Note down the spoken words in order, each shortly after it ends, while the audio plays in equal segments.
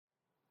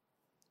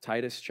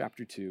Titus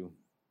chapter 2,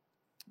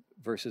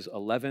 verses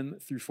 11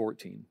 through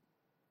 14.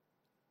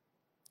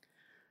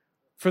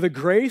 For the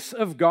grace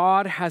of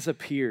God has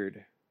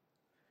appeared,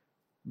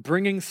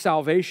 bringing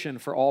salvation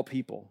for all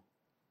people,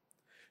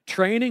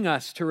 training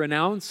us to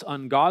renounce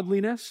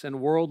ungodliness and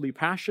worldly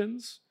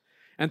passions,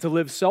 and to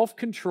live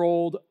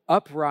self-controlled,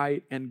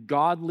 upright, and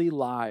godly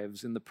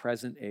lives in the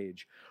present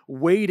age,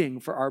 waiting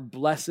for our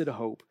blessed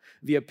hope,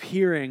 the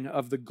appearing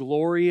of the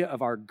glory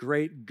of our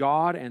great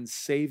God and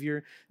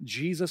Savior,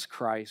 Jesus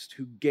Christ,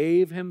 who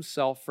gave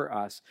himself for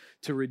us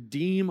to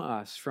redeem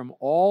us from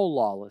all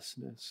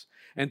lawlessness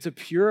and to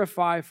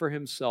purify for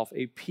himself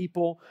a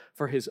people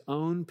for his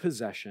own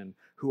possession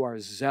who are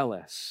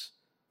zealous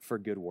for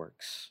good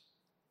works.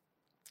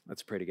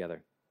 Let's pray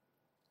together.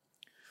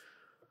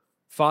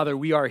 Father,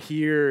 we are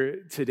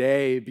here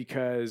today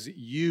because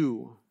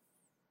you,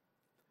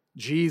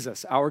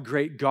 Jesus, our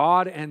great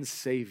God and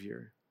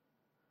Savior,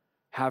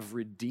 have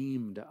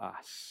redeemed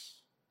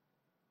us.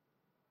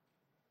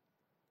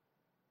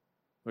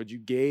 Lord, you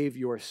gave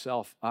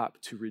yourself up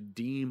to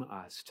redeem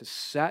us, to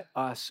set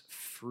us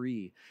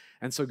free.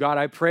 And so, God,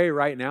 I pray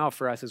right now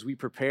for us as we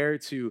prepare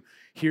to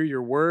hear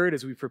your word,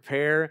 as we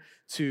prepare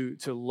to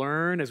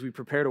learn, as we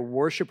prepare to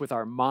worship with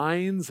our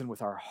minds and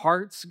with our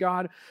hearts,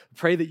 God,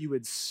 pray that you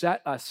would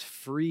set us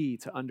free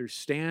to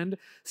understand,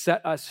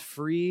 set us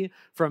free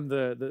from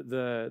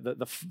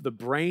the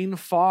brain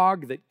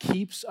fog that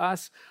keeps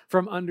us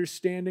from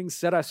understanding,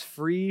 set us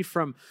free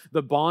from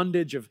the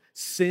bondage of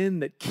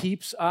sin that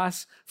keeps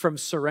us from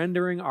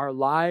surrendering our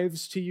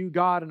lives to you,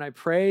 God. And I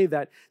pray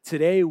that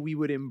today we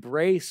would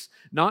embrace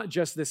not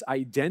just this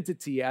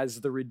identity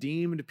as the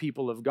redeemed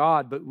people of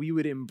God, but we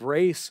would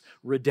embrace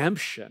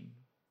redemption.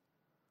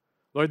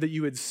 Lord, that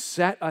you would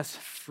set us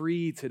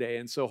free today.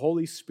 And so,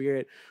 Holy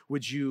Spirit,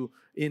 would you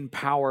in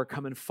power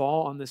come and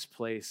fall on this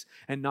place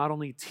and not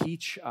only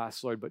teach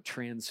us, Lord, but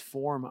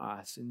transform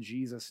us in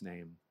Jesus'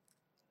 name.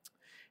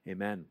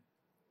 Amen.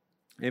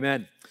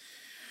 Amen.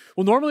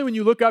 Well, normally when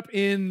you look up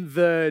in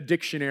the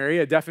dictionary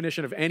a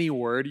definition of any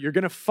word, you're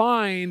going to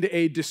find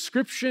a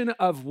description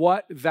of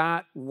what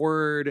that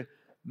word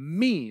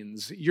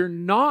means. You're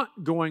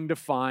not going to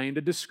find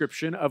a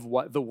description of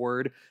what the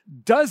word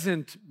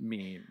doesn't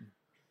mean.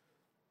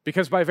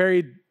 Because by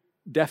very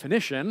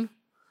definition,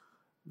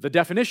 the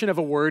definition of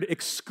a word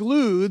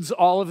excludes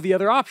all of the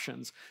other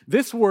options.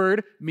 This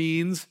word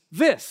means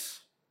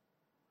this.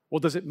 Well,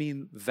 does it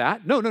mean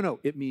that? No.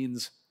 It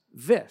means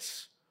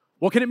this.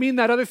 Well, can it mean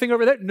that other thing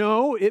over there?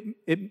 No,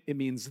 it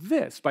means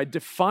this. By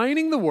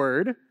defining the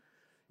word,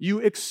 you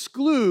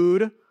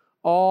exclude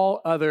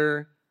all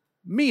other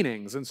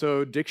meanings. And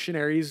so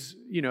dictionaries,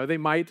 they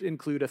might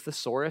include a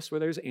thesaurus where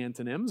there's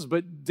antonyms,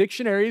 but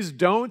dictionaries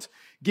don't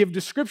give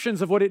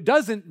descriptions of what it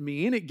doesn't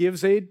mean. It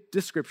gives a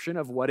description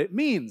of what it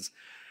means,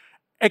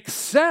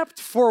 except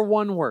for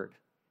one word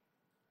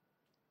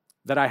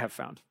that I have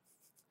found.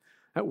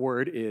 That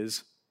word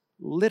is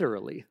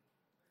literally.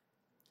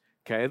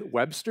 Okay,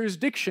 Webster's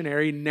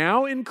dictionary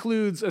now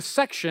includes a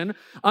section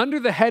under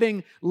the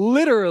heading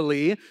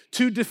literally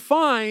to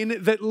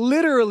define that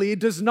literally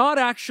does not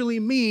actually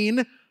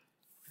mean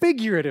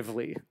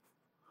figuratively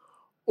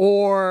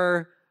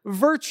or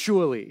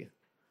virtually.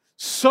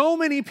 So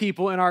many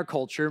people in our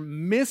culture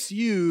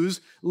misuse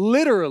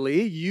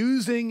literally,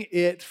 using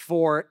it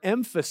for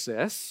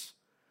emphasis,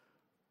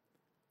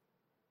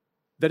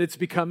 that it's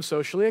become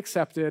socially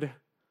accepted,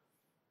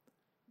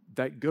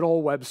 that good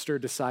old Webster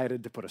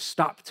decided to put a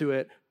stop to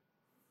it.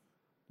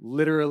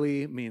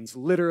 Literally means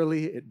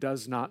literally. It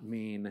does not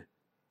mean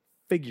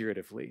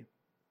figuratively.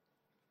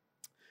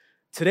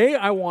 Today,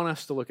 I want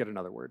us to look at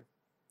another word.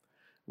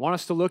 I want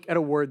us to look at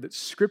a word that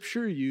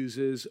Scripture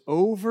uses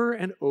over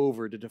and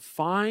over to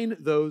define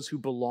those who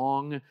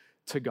belong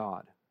to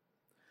God.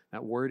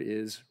 That word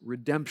is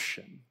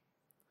redemption.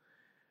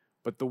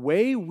 But the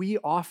way we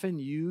often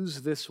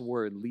use this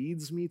word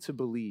leads me to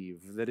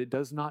believe that it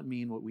does not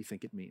mean what we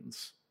think it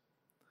means.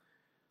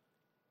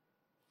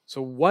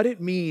 So what it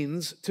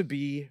means to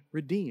be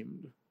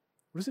redeemed.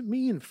 What does it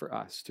mean for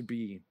us to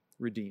be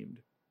redeemed?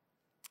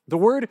 The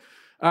word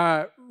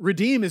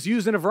redeem is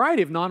used in a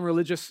variety of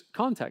non-religious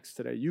contexts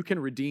today. You can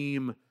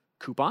redeem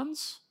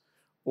coupons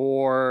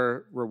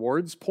or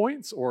rewards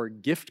points or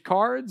gift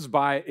cards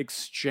by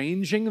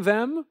exchanging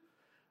them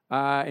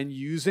and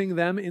using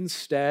them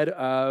instead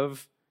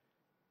of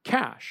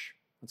cash.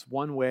 That's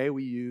one way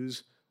we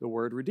use the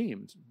word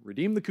redeemed.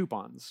 Redeem the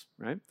coupons,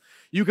 right?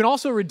 You can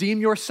also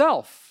redeem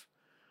yourself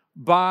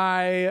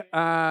by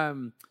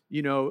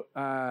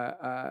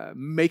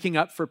making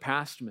up for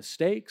past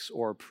mistakes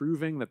or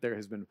proving that there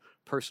has been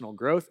personal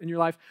growth in your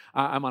life.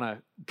 I'm on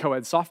a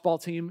co-ed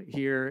softball team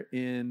here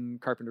in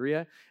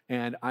Carpinteria,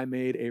 and I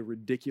made a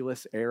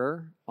ridiculous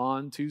error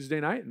on Tuesday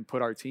night and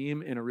put our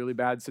team in a really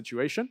bad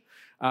situation.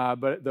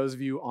 But those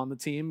of you on the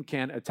team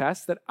can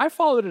attest that I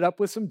followed it up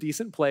with some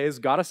decent plays,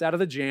 got us out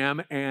of the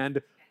jam,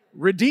 and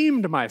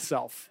redeemed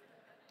myself.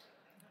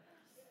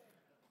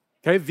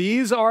 Okay,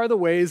 these are the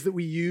ways that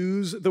we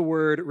use the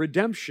word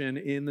redemption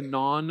in the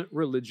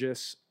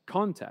non-religious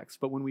context.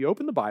 But when we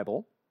open the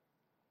Bible,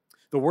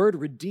 The word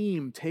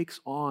redeem takes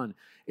on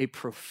a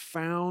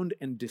profound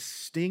and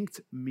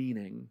distinct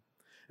meaning.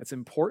 It's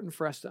important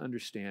for us to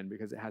understand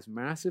because it has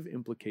massive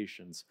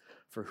implications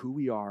for who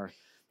we are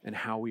and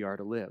how we are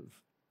to live.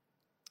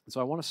 So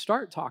I want to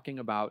start talking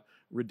about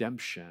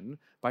redemption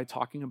by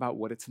talking about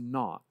what it's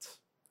not.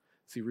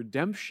 See,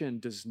 redemption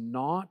does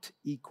not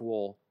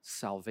equal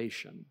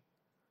salvation.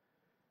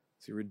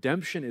 See,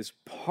 redemption is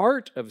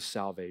part of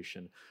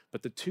salvation,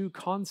 but the two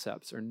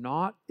concepts are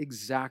not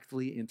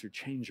exactly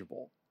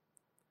interchangeable.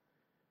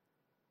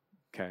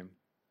 Okay.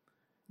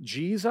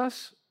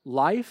 Jesus,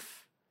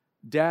 life,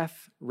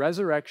 death,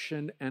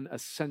 resurrection, and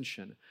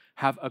ascension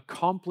have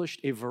accomplished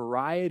a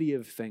variety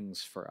of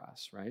things for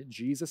us, right?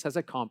 Jesus has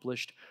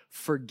accomplished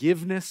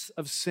forgiveness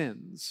of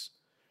sins,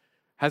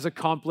 has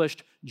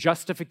accomplished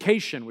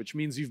justification, which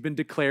means you've been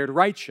declared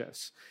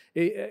righteous.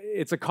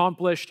 It's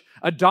accomplished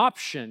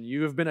adoption.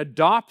 You have been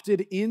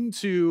adopted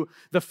into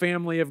the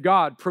family of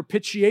God.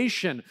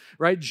 Propitiation,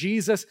 right?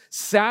 Jesus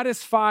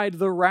satisfied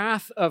the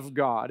wrath of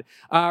God.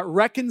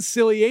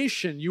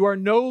 Reconciliation. You are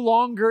no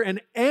longer an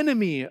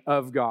enemy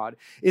of God.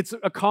 It's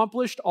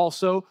accomplished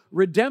also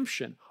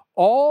redemption.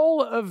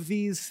 All of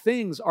these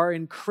things are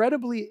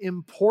incredibly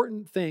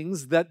important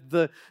things that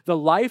the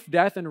life,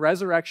 death, and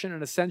resurrection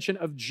and ascension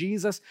of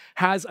Jesus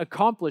has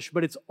accomplished,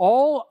 but it's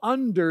all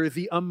under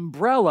the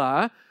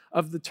umbrella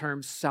of the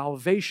term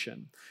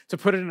salvation. To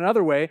put it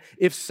another way,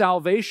 if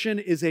salvation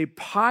is a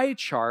pie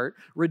chart,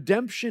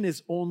 redemption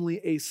is only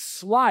a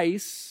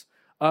slice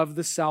of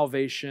the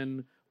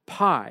salvation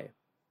pie.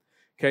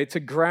 Okay,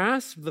 to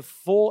grasp the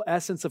full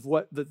essence of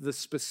what the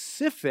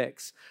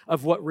specifics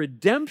of what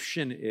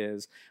redemption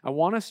is, I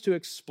want us to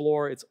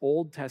explore its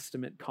Old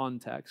Testament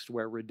context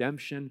where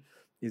redemption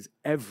is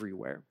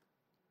everywhere.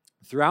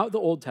 Throughout the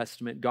Old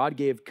Testament, God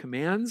gave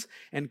commands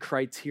and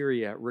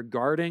criteria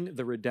regarding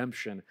the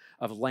redemption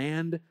of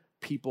land,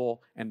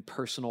 people, and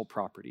personal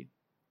property.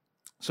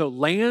 So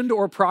land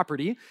or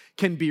property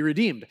can be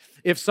redeemed.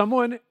 If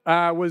someone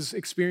was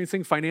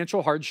experiencing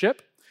financial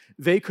hardship,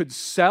 they could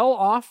sell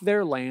off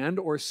their land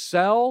or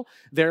sell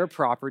their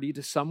property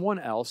to someone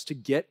else to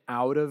get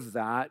out of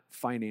that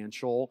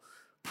financial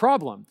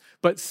problem.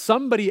 But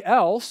somebody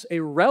else, a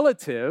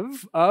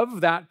relative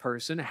of that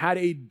person, had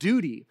a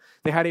duty.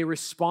 They had a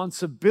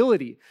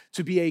responsibility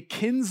to be a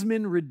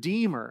kinsman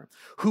redeemer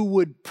who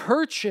would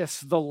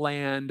purchase the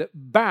land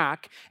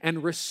back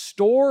and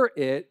restore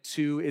it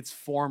to its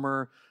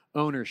former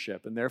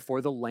ownership. And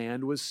therefore, the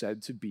land was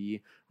said to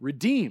be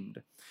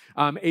redeemed.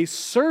 A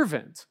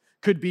servant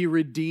could be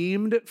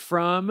redeemed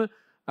from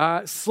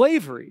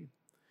slavery.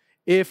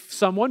 If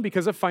someone,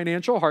 because of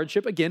financial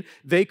hardship, again,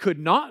 they could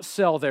not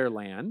sell their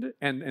land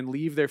and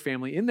leave their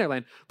family in their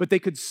land, but they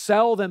could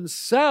sell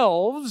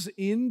themselves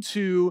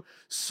into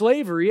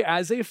slavery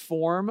as a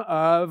form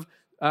of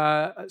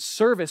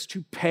service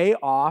to pay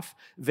off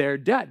their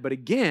debt. But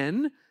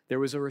again, there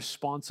was a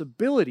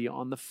responsibility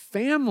on the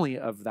family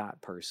of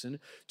that person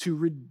to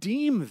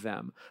redeem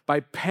them by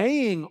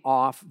paying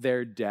off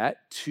their debt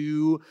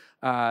to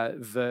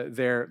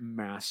their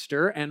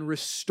master and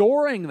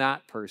restoring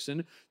that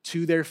person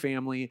to their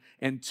family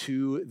and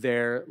to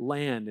their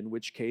land, in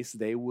which case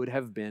they would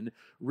have been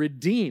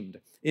redeemed.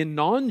 In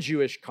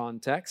non-Jewish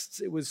contexts,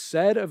 it was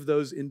said of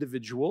those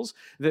individuals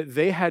that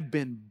they had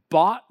been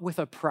bought with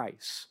a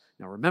price.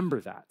 Now remember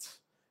that.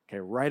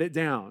 Okay, write it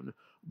down.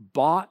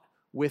 Bought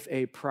with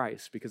a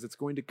price, because it's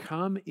going to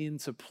come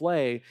into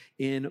play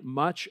in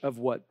much of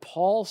what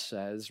Paul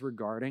says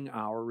regarding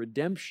our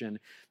redemption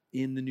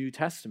in the New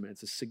Testament.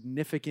 It's a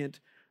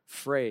significant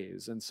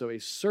phrase. And so a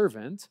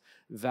servant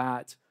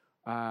that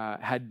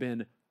had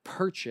been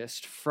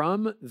purchased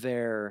from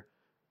their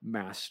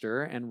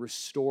master and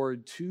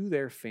restored to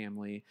their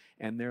family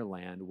and their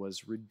land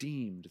was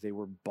redeemed. They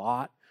were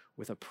bought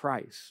with a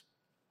price.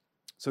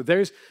 So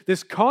there's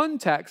this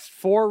context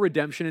for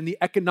redemption in the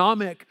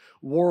economic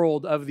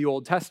world of the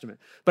Old Testament.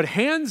 But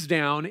hands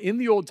down, in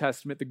the Old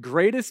Testament, the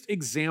greatest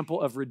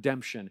example of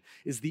redemption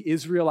is the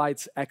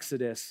Israelites'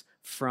 exodus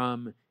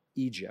from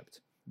Egypt.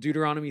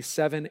 Deuteronomy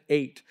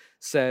 7:8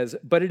 says,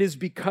 "But it is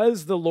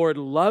because the Lord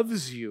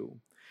loves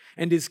you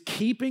and is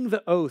keeping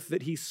the oath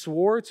that he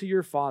swore to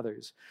your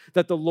fathers,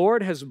 that the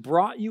Lord has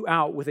brought you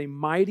out with a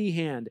mighty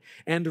hand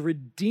and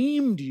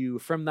redeemed you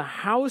from the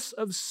house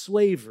of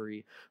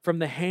slavery, from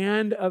the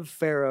hand of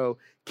Pharaoh,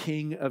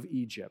 king of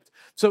Egypt."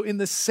 So in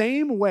the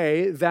same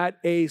way that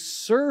a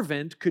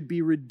servant could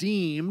be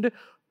redeemed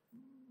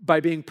by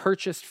being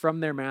purchased from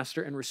their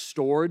master and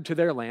restored to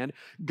their land,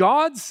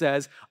 God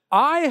says,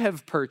 I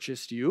have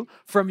purchased you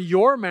from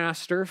your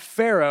master,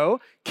 Pharaoh,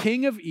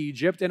 king of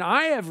Egypt, and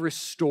I have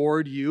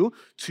restored you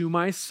to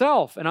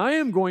myself. And I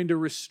am going to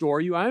restore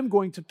you. I am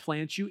going to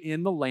plant you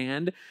in the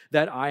land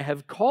that I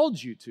have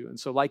called you to. And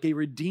so like a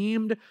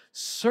redeemed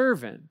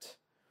servant,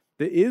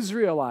 the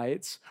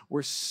Israelites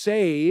were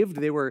saved.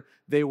 They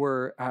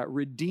were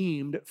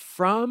redeemed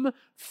from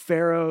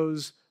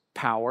Pharaoh's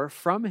power,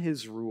 from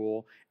his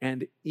rule,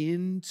 and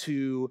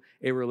into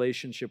a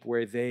relationship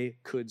where they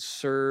could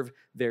serve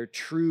their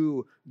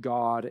true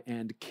God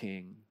and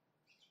King.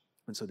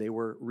 And so they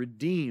were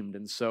redeemed.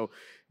 And so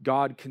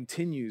God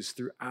continues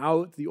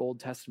throughout the Old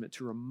Testament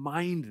to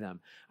remind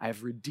them, I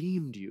have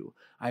redeemed you,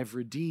 I have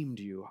redeemed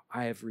you,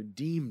 I have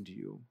redeemed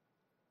you.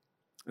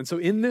 And so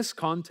in this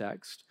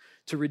context,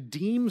 to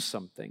redeem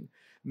something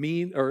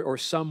or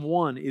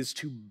someone is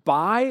to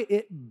buy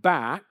it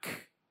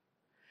back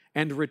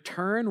and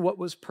return what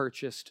was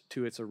purchased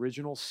to its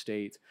original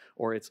state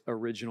or its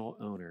original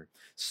owner.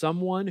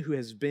 Someone who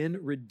has been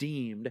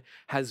redeemed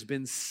has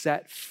been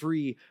set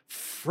free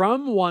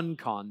from one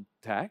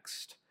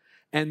context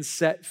and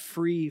set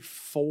free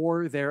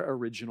for their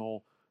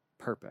original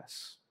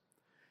purpose.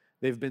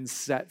 They've been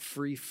set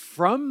free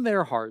from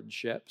their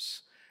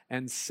hardships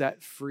and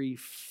set free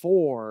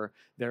for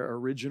their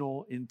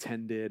original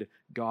intended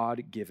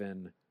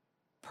God-given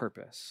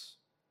purpose.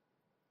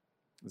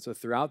 And so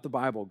throughout the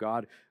Bible,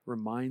 God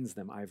reminds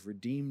them, I've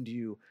redeemed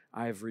you,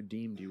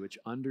 which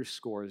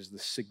underscores the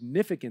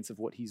significance of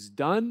what he's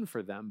done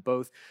for them,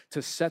 both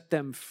to set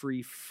them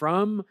free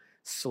from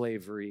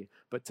slavery,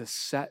 but to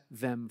set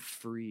them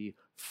free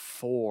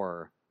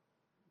for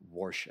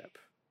worship.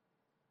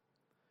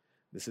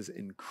 This is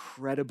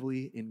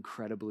incredibly,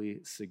 incredibly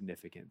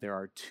significant. There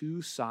are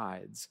two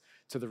sides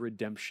to the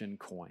redemption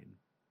coin.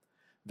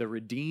 The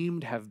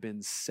redeemed have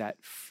been set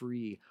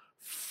free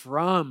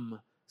from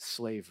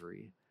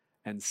slavery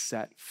and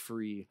set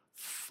free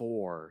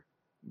for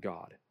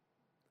God.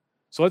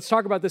 So let's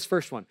talk about this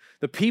first one.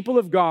 The people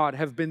of God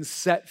have been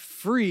set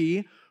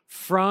free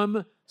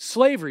from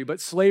slavery,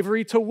 but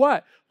slavery to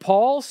what?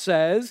 Paul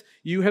says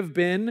you have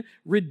been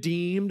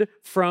redeemed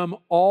from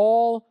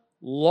all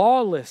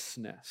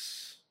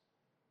lawlessness.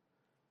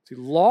 See,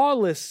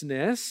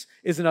 lawlessness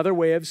is another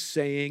way of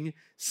saying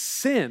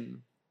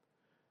sin.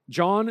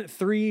 John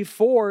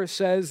 3:4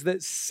 says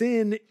that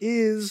sin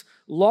is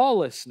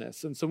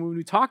lawlessness. And so when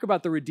we talk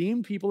about the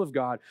redeemed people of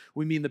God,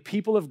 we mean the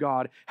people of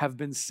God have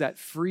been set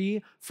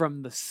free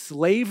from the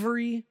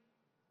slavery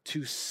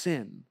to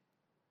sin.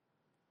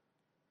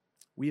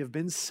 We have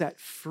been set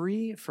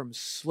free from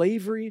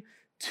slavery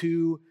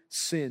to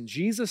sin.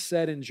 Jesus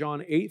said in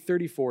John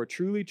 8:34,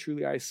 truly,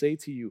 truly, I say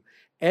to you,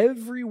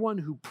 everyone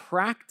who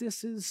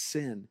practices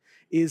sin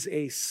is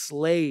a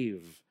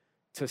slave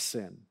to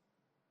sin.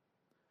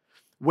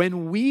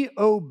 When we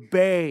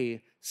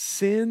obey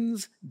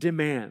sin's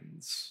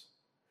demands,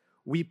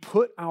 we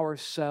put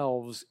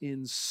ourselves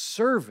in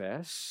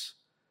service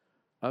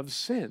of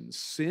sin.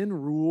 Sin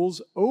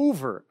rules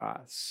over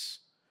us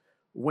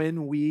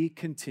when we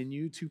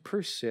continue to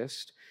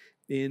persist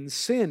in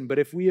sin. But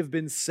if we have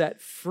been set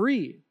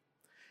free,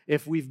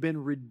 if we've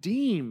been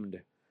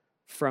redeemed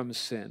from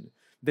sin,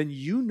 then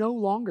you no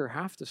longer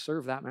have to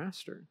serve that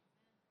master.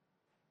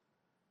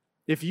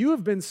 If you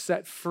have been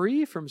set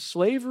free from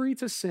slavery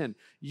to sin,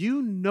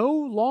 you no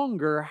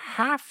longer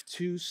have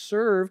to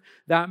serve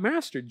that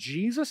master.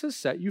 Jesus has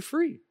set you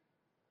free.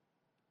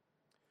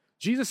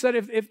 Jesus said,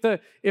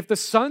 if the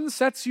Son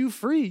sets you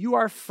free, you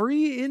are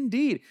free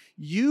indeed.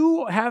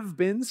 You have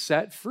been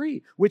set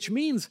free, which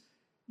means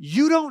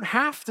you don't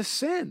have to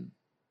sin.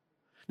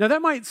 Now,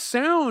 that might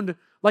sound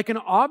like an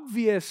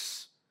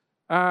obvious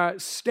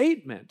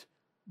statement,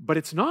 but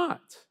it's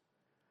not.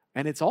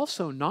 And it's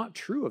also not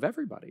true of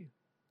everybody.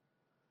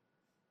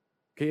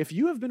 Okay, if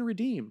you have been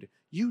redeemed,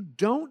 you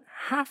don't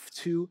have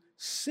to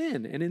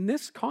sin. And in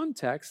this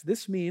context,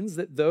 this means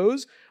that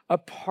those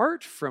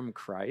apart from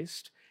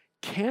Christ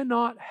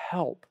cannot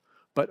help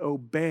but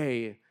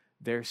obey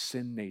their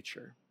sin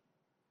nature.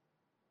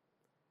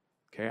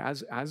 Okay,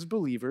 as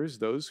believers,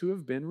 those who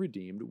have been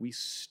redeemed, we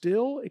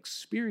still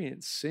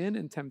experience sin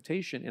and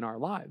temptation in our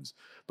lives,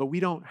 but we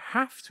don't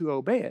have to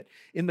obey it.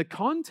 In the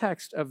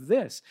context of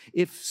this,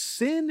 if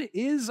sin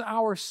is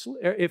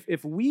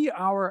if we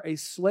are a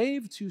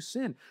slave to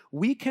sin,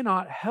 we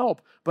cannot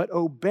help but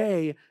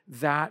obey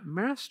that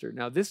master.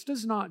 Now, this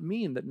does not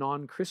mean that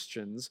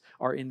non-Christians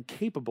are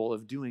incapable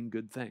of doing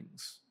good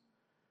things.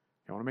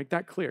 I want to make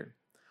that clear.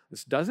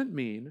 This doesn't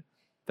mean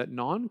that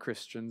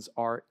non-Christians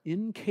are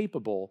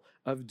incapable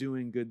of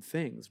doing good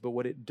things. But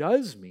what it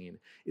does mean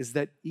is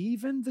that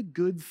even the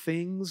good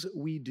things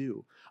we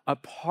do,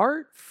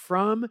 apart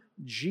from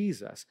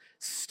Jesus,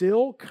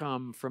 still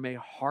come from a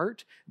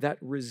heart that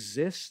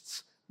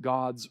resists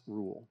God's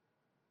rule.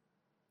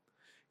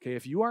 Okay,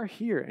 if you are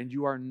here and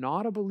you are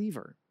not a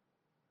believer,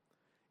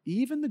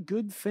 even the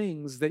good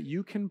things that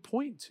you can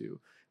point to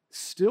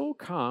still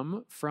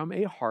come from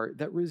a heart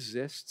that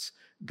resists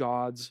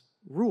God's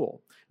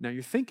rule. Now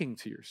you're thinking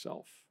to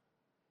yourself,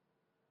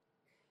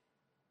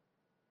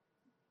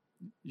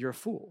 you're a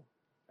fool,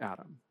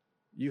 Adam.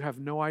 You have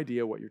no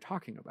idea what you're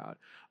talking about.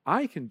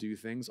 I can do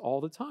things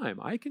all the time.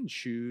 I can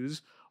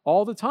choose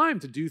all the time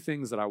to do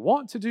things that I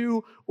want to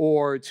do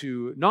or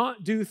to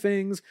not do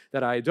things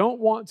that I don't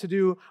want to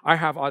do. I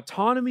have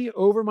autonomy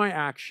over my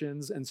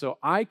actions, and so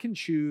I can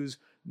choose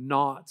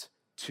not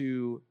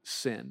to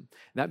sin.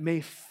 That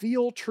may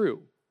feel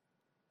true.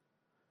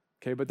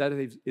 Okay, but that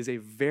is a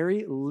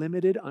very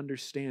limited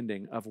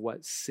understanding of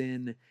what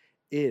sin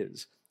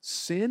is.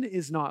 Sin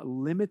is not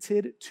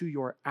limited to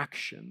your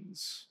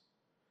actions.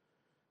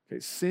 Okay,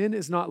 sin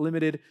is not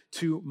limited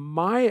to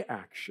my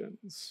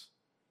actions.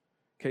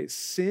 Okay,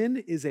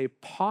 sin is a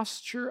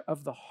posture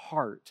of the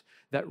heart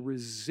that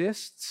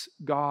resists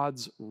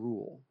God's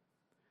rule.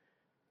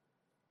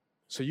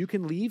 So you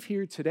can leave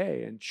here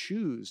today and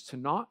choose to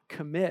not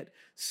commit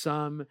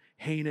some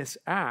heinous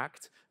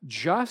act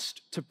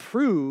just to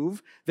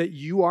prove that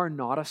you are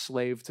not a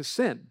slave to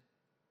sin.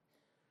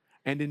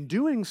 And in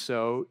doing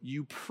so,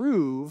 you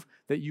prove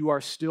that you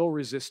are still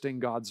resisting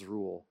God's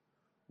rule,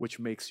 which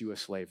makes you a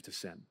slave to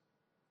sin.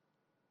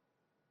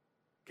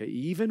 Okay,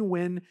 even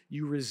when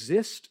you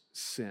resist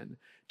sin,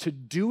 to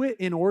do it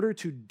in order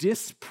to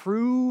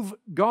disprove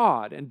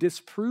God and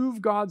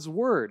disprove God's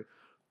word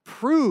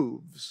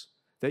proves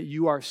that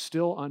you are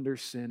still under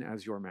sin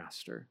as your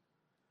master.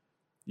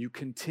 You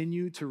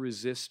continue to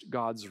resist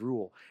God's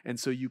rule, and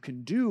so you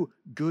can do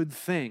good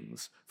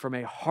things from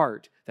a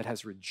heart that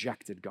has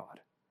rejected God.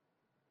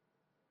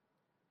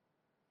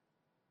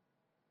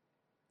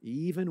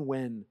 Even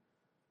when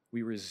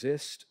we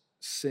resist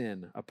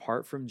sin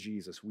apart from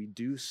Jesus, we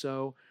do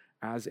so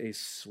as a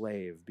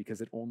slave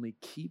because it only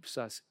keeps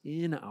us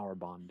in our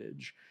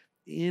bondage,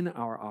 in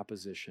our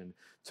opposition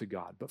to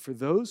God. But for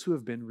those who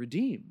have been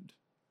redeemed,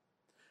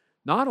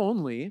 not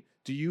only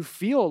do you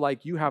feel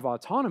like you have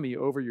autonomy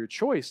over your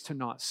choice to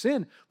not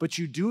sin, but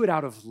you do it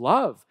out of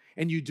love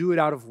and you do it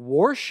out of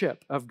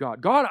worship of God.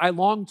 God, I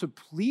long to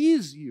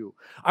please you.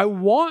 I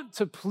want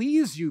to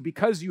please you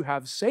because you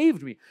have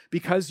saved me,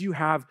 because you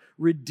have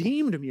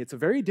redeemed me. It's a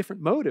very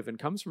different motive and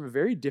comes from a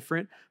very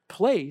different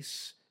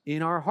place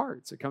in our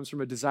hearts. It comes from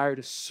a desire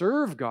to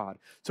serve God,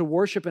 to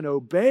worship and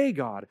obey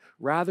God,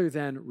 rather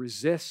than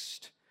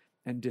resist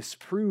and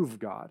disprove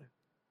God.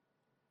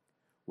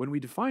 When we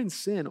define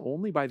sin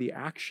only by the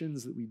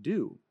actions that we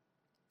do,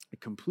 it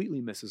completely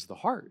misses the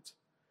heart.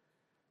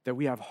 That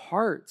we have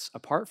hearts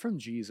apart from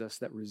Jesus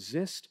that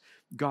resist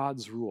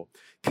God's rule.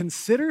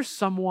 Consider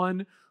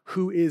someone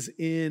who is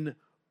in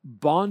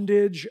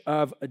bondage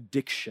of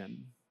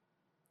addiction.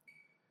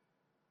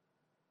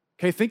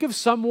 Okay, think of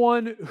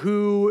someone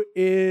who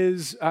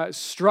is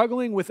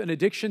struggling with an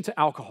addiction to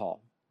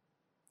alcohol.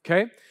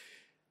 Okay,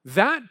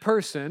 that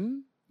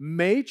person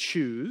may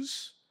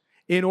choose,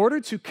 in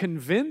order to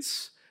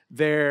convince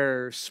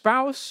their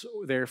spouse,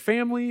 their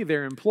family,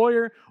 their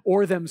employer,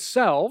 or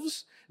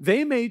themselves,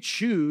 they may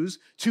choose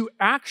to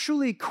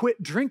actually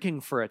quit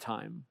drinking for a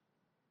time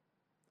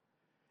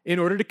in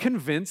order to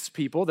convince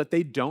people that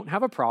they don't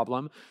have a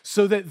problem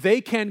so that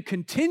they can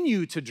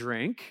continue to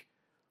drink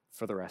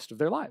for the rest of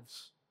their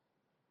lives.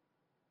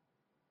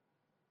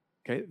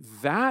 Okay,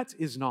 that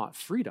is not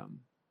freedom.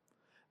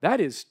 That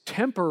is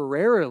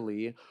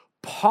temporarily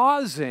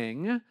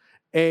pausing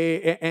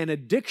an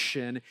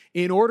addiction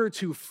in order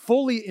to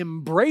fully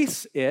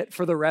embrace it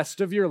for the rest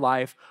of your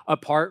life,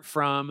 apart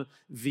from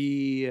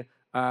the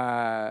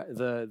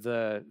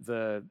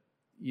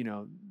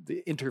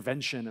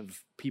intervention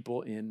of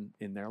people in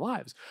their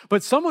lives.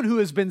 But someone who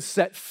has been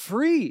set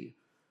free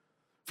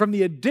from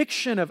the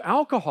addiction of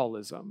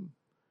alcoholism,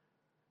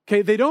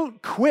 okay, they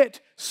don't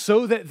quit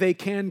so that they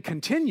can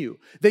continue.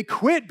 They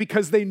quit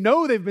because they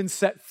know they've been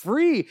set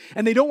free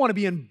and they don't want to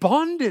be in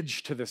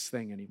bondage to this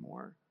thing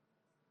anymore.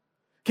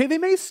 Okay, they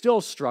may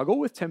still struggle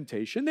with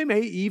temptation. They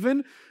may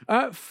even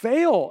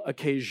fail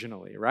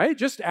occasionally, right?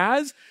 Just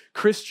as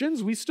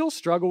Christians, we still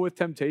struggle with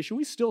temptation.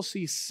 We still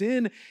see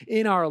sin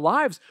in our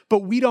lives, but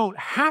we don't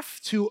have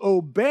to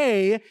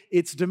obey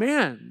its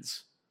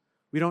demands.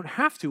 We don't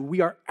have to.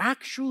 We are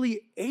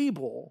actually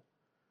able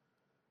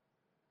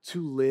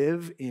to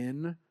live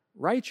in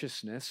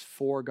righteousness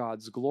for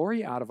God's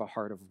glory out of a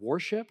heart of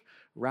worship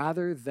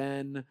rather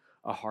than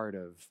a heart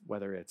of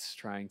whether it's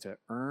trying to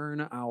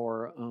earn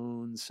our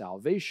own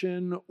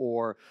salvation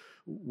or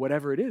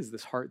whatever it is,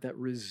 this heart that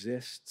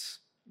resists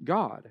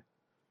God.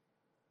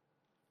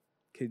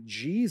 Okay,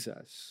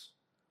 Jesus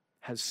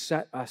has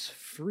set us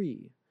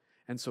free.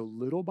 And so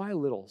little by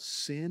little,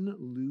 sin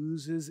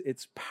loses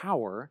its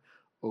power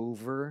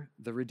over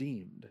the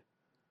redeemed.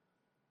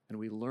 And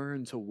we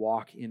learn to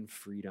walk in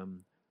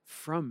freedom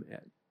from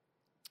it.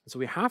 So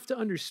we have to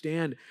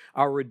understand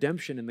our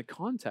redemption in the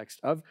context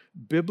of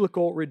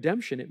biblical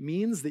redemption. It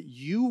means that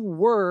you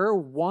were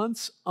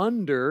once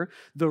under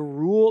the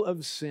rule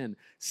of sin.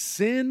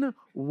 Sin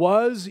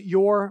was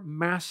your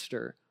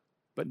master,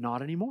 but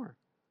not anymore.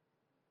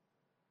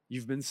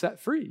 You've been set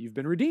free. You've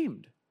been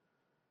redeemed.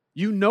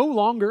 You no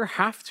longer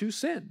have to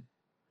sin.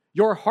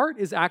 Your heart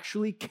is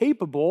actually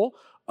capable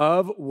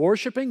of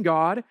worshiping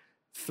God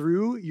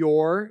through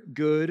your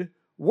good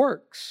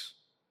works.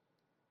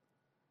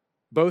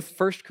 Both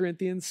 1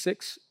 Corinthians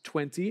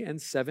 6:20 and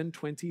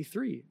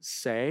 7:23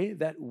 say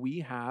that we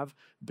have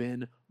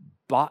been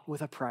bought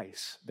with a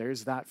price.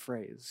 There's that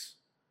phrase.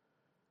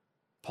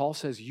 Paul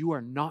says, you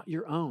are not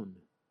your own.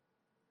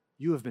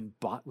 You have been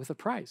bought with a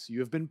price. You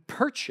have been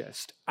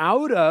purchased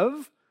out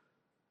of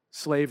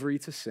slavery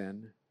to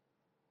sin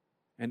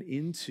and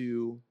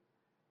into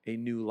a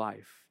new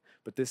life.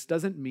 But this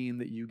doesn't mean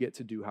that you get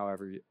to do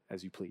however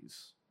as you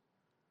please.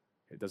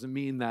 It doesn't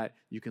mean that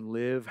you can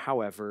live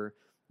however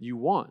you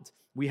want.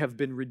 We have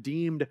been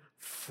redeemed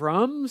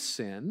from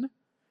sin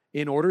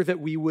in order that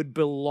we would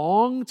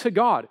belong to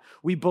God.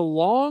 We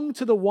belong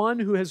to the one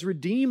who has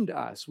redeemed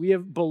us. We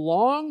have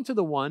belonged to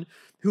the one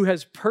who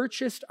has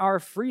purchased our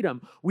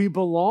freedom. We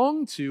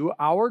belong to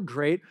our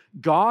great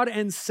God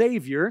and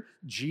Savior,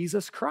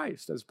 Jesus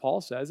Christ, as Paul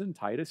says in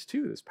Titus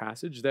 2, this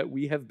passage that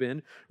we have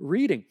been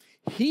reading.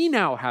 He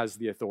now has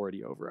the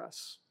authority over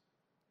us.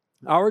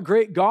 Our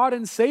great God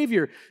and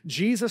Savior,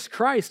 Jesus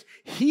Christ,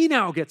 he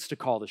now gets to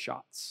call the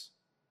shots.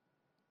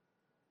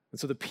 And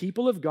so the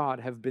people of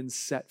God have been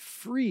set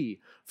free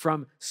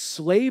from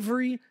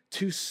slavery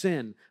to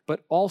sin,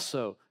 but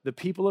also the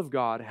people of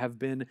God have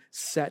been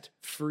set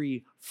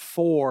free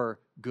for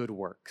good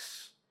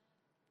works.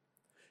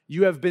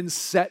 You have been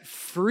set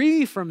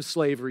free from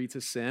slavery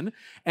to sin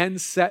and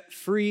set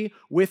free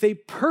with a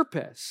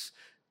purpose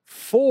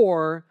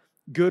for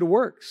good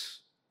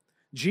works.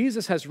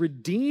 Jesus has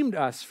redeemed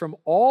us from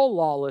all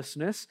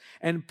lawlessness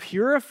and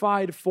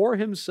purified for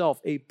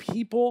himself a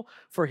people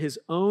for his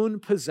own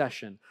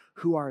possession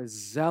who are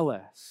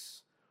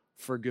zealous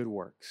for good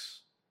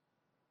works.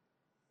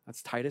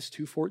 That's Titus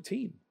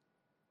 2:14.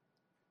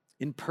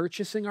 In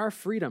purchasing our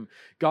freedom,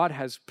 God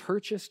has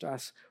purchased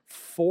us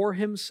for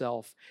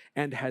himself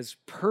and has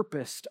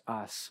purposed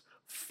us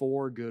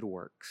for good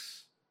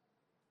works.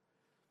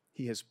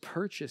 He has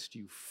purchased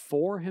you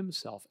for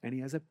himself and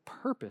he has a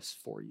purpose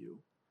for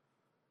you.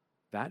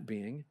 That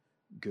being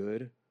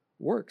good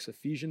works.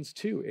 Ephesians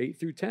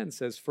 2:8-10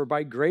 says, "For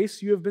by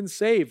grace you have been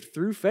saved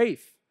through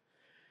faith.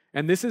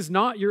 And this is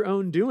not your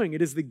own doing.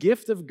 It is the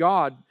gift of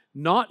God,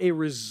 not a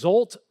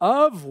result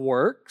of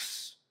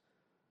works,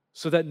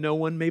 so that no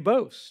one may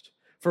boast.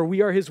 For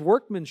we are his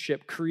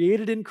workmanship,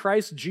 created in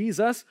Christ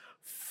Jesus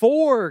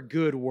for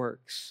good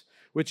works,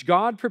 which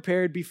God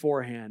prepared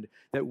beforehand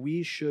that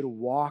we should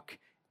walk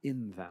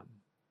in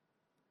them."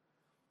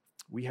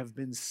 We have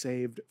been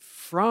saved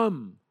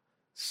from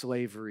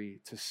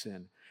slavery to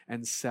sin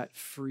and set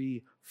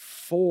free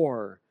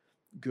for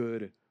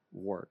good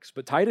works.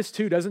 But Titus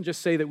 2 doesn't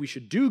just say that we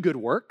should do good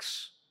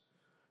works.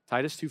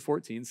 Titus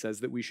 2:14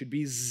 says that we should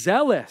be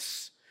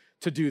zealous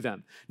to do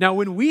them. Now,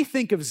 when we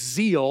think of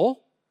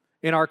zeal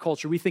in our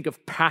culture, we think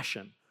of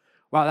passion.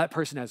 Wow, that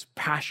person has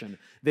passion.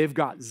 They've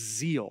got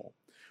zeal.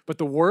 But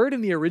the word in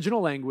the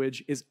original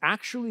language is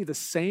actually the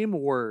same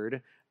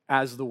word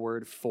as the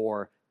word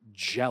for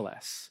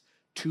jealous.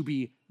 To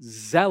be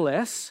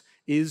zealous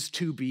is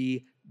to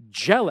be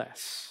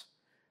jealous.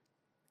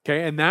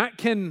 Okay, and that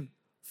can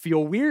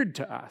feel weird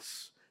to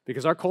us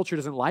because our culture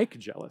doesn't like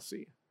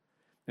jealousy.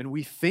 And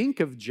we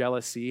think of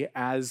jealousy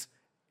as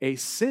a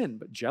sin,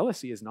 but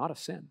jealousy is not a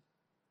sin.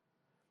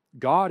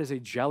 God is a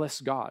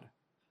jealous God,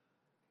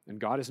 and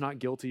God is not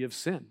guilty of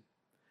sin.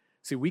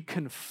 See, we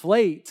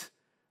conflate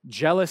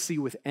jealousy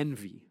with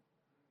envy.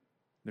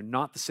 They're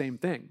not the same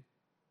thing.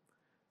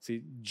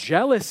 See,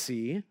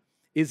 jealousy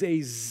is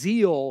a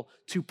zeal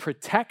to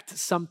protect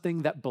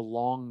something that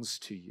belongs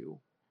to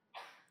you.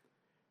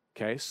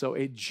 Okay, so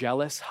a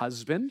jealous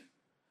husband,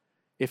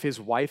 if his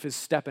wife is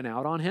stepping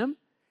out on him,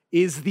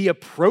 is the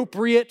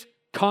appropriate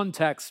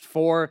context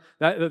for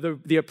that,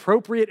 the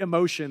appropriate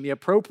emotion, the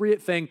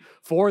appropriate thing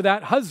for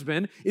that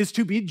husband is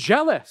to be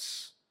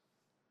jealous.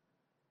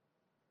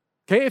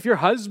 Okay, if your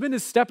husband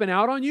is stepping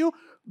out on you,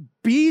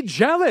 be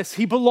jealous.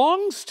 He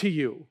belongs to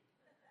you.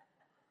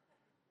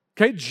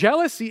 Okay,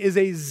 jealousy is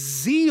a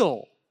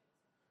zeal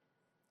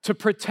to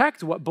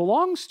protect what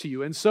belongs to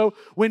you. And so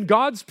when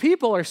God's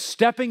people are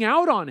stepping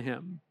out on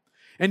him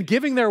and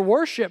giving their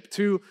worship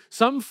to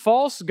some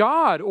false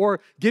god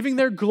or giving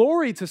their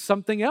glory to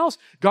something else,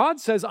 God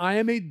says, I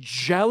am a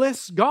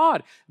jealous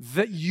God,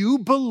 that you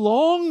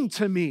belong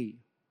to me.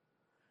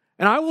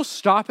 And I will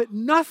stop at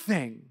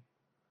nothing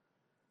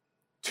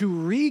to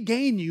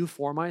regain you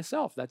for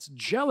myself. That's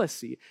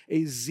jealousy,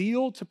 a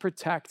zeal to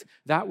protect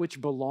that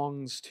which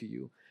belongs to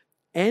you.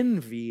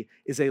 Envy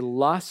is a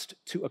lust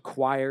to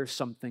acquire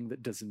something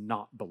that does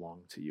not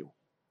belong to you.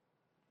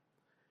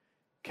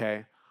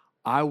 Okay?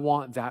 I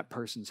want that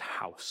person's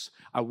house.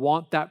 I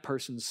want that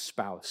person's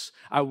spouse.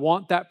 I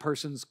want that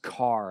person's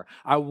car.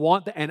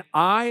 And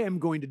I am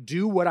going to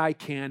do what I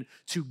can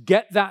to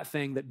get that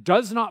thing that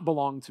does not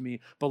belong to me,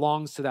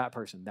 belongs to that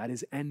person. That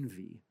is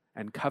envy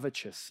and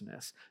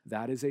covetousness.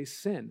 That is a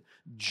sin.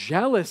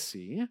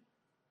 Jealousy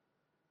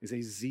is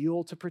a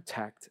zeal to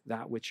protect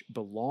that which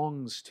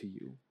belongs to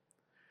you.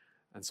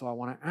 And so I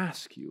want to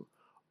ask you,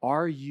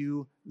 are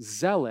you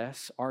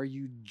zealous? Are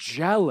you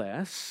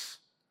jealous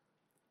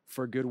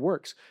for good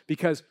works?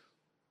 Because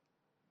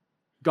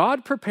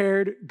God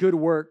prepared good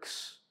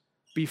works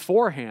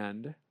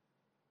beforehand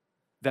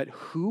that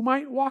who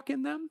might walk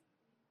in them?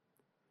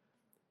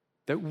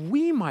 That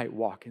we might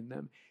walk in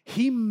them.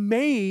 He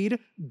made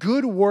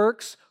good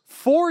works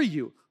for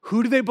you.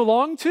 Who do they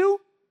belong to?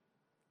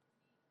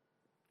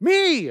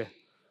 Me.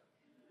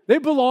 They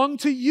belong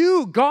to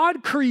you.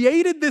 God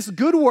created this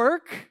good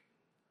work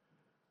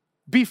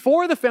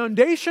before the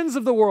foundations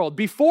of the world,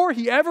 before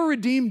he ever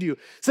redeemed you,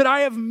 said,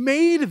 I have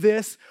made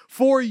this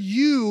for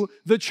you,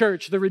 the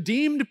church, the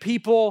redeemed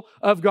people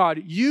of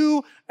God.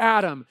 You,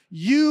 Adam,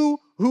 you,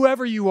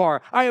 whoever you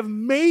are, I have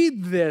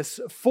made this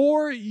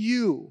for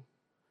you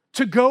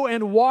to go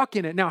and walk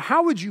in it. Now,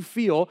 how would you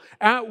feel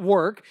at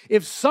work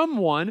if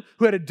someone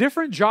who had a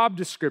different job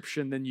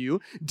description than you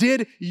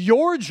did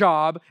your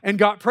job and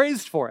got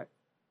praised for it?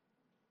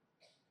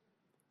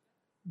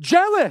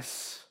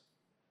 Jealous.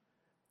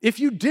 If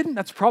you didn't,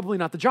 that's probably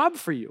not the job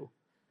for you.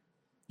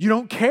 You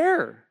don't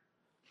care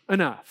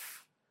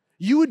enough.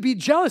 You would be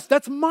jealous.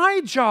 That's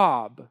my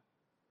job.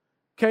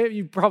 Okay,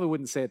 you probably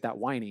wouldn't say it that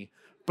whiny,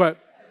 but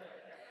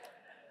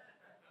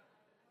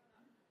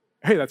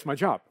hey, that's my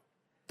job.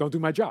 Don't do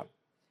my job.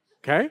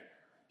 Okay?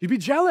 You'd be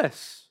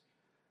jealous.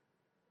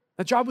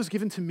 That job was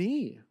given to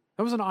me.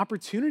 That was an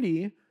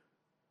opportunity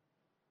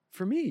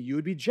for me. You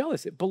would be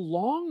jealous. It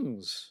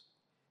belongs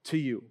to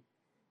you.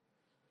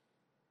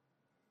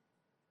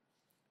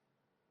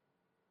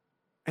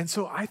 And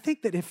so I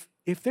think that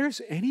if there's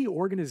any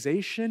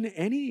organization,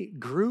 any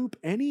group,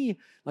 any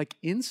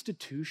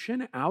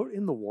institution out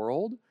in the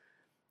world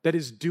that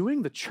is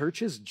doing the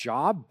church's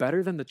job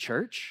better than the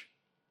church,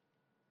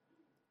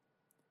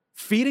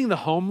 feeding the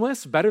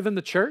homeless better than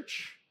the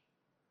church,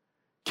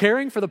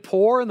 caring for the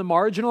poor and the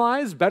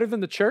marginalized better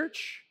than the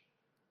church,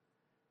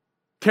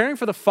 caring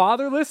for the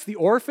fatherless, the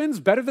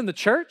orphans better than the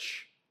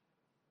church,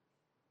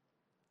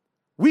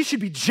 we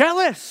should be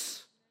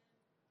jealous.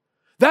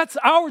 That's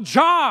our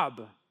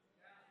job.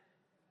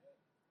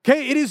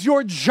 Okay, it is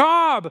your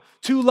job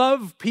to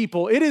love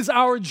people. It is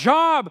our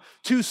job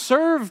to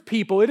serve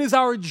people. It is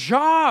our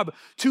job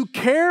to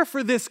care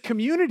for this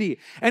community.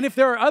 And if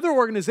there are other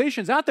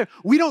organizations out there,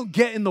 we don't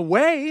get in the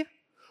way,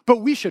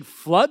 but we should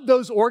flood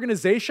those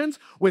organizations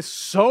with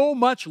so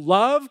much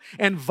love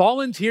and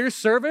volunteer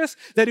service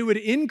that it would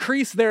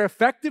increase their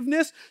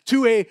effectiveness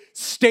to a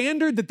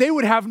standard that they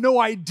would have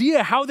no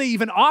idea how they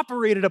even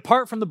operated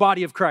apart from the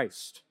body of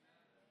Christ.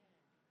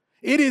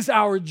 It is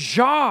our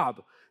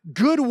job,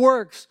 good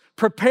works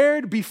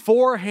prepared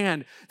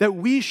beforehand, that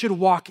we should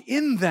walk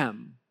in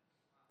them.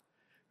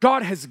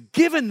 God has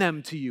given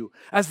them to you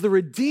as the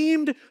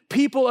redeemed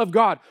people of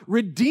God,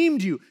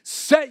 redeemed you,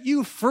 set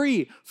you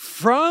free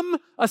from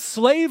a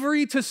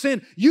slavery to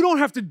sin. You don't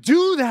have to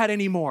do that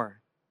anymore.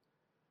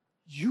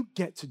 You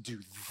get to do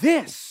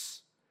this.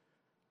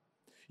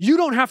 You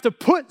don't have to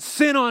put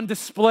sin on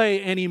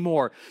display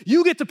anymore.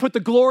 You get to put the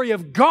glory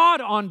of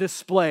God on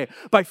display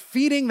by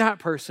feeding that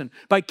person,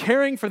 by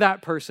caring for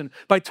that person,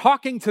 by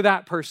talking to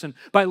that person,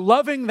 by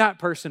loving that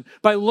person,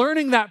 by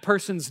learning that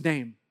person's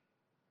name.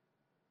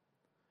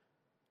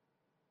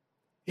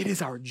 It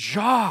is our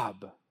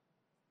job.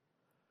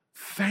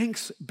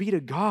 Thanks be to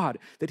God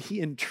that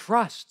He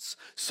entrusts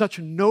such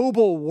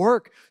noble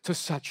work to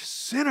such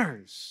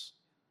sinners.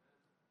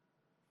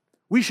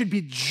 We should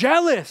be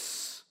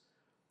jealous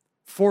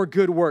for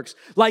good works,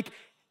 like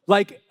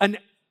an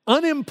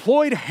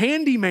unemployed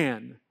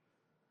handyman,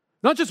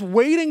 not just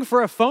waiting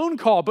for a phone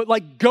call, but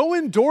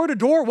going door to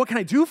door. What can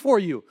I do for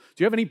you?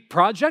 Do you have any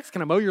projects?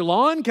 Can I mow your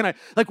lawn? Can I,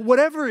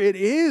 whatever it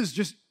is,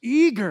 just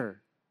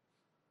eager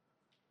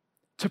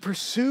to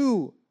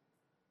pursue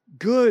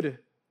good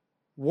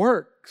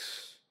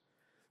works.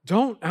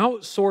 Don't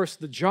outsource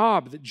the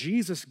job that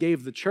Jesus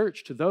gave the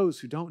church to those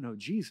who don't know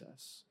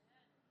Jesus.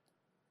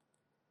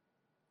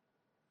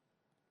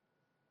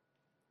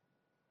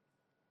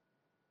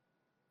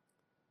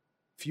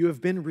 If you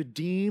have been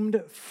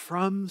redeemed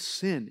from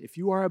sin, if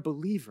you are a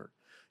believer,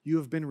 you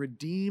have been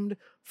redeemed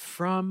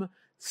from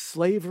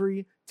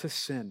slavery to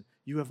sin.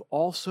 You have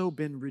also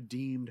been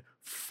redeemed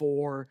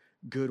for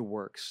good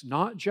works.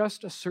 Not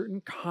just a certain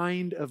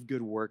kind of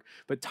good work,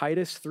 but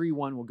Titus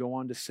 3:1 will go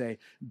on to say,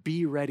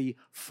 be ready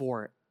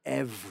for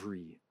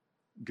every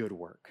good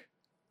work.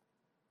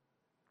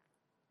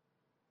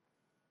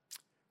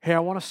 Hey, I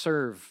want to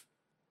serve,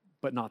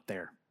 but not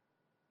there.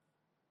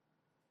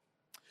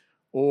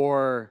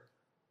 Or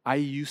I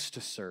used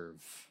to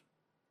serve,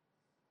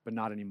 but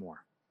not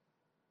anymore.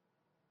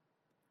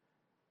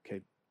 Okay,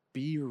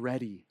 be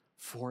ready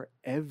for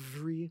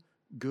every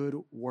good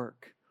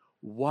work.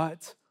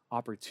 What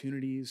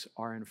opportunities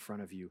are in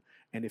front of you?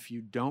 And if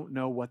you don't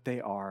know what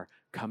they are,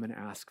 come and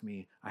ask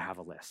me. I have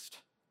a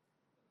list.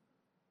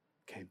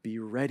 Okay, be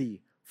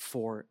ready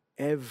for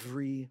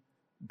every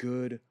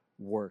good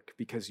work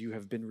because you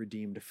have been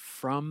redeemed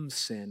from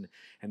sin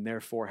and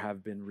therefore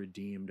have been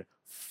redeemed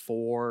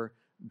for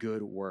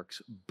good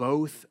works.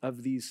 Both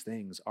of these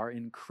things are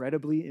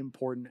incredibly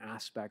important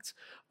aspects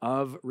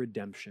of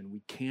redemption.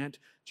 We can't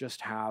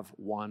just have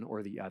one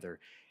or the other.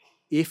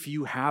 If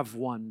you have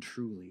one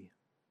truly,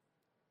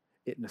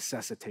 it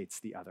necessitates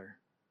the other.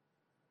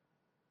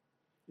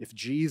 If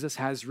Jesus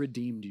has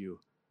redeemed you,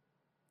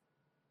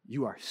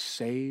 you are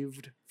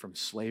saved from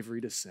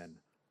slavery to sin.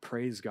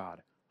 Praise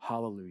God.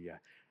 Hallelujah.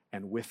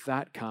 And with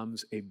that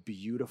comes a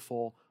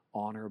beautiful,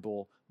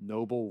 honorable,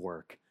 noble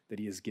work that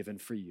He has given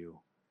for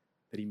you,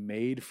 that He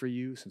made for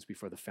you since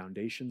before the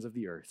foundations of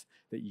the earth,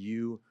 that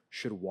you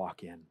should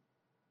walk in.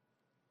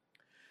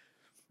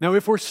 Now,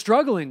 if we're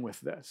struggling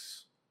with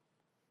this,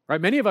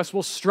 right, many of us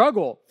will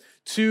struggle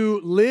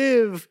to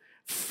live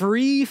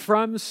free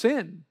from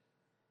sin.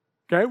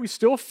 Okay, we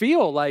still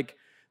feel like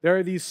there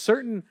are these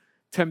certain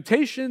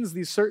temptations,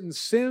 these certain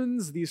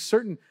sins, these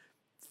certain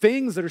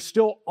things that are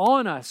still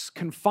on us,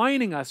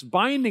 confining us,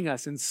 binding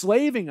us,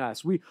 enslaving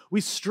us.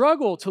 We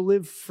struggle to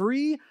live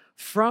free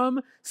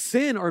from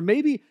sin. Or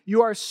maybe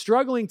you are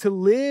struggling to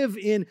live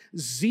in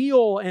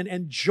zeal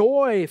and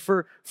joy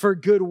for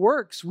good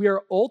works. We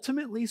are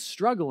ultimately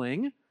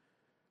struggling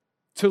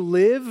to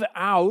live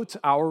out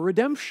our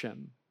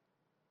redemption.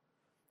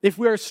 If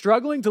we are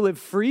struggling to live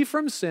free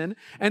from sin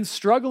and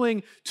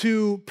struggling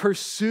to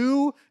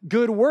pursue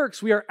good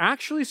works, we are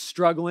actually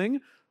struggling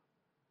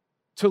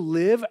to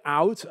live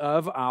out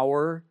of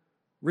our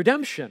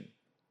redemption.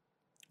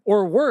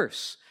 Or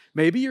worse,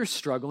 maybe you're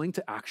struggling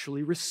to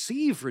actually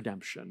receive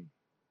redemption.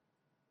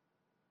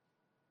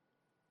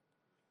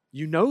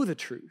 You know the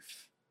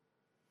truth,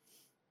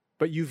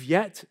 but you've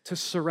yet to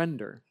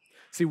surrender.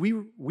 See,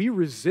 we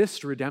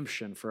resist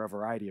redemption for a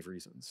variety of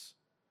reasons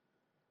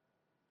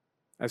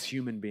as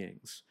human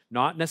beings.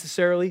 Not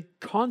necessarily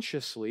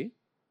consciously,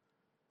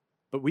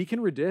 but we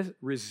can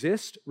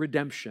resist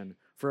redemption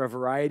for a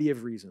variety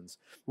of reasons.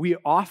 We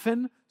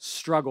often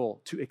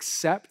struggle to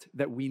accept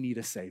that we need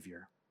a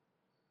Savior.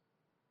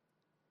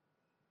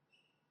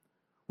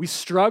 We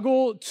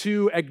struggle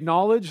to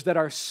acknowledge that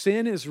our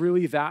sin is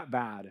really that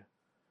bad.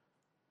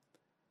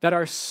 That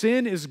our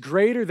sin is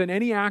greater than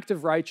any act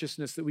of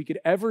righteousness that we could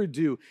ever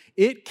do.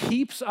 It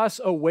keeps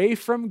us away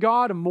from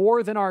God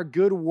more than our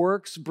good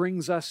works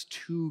brings us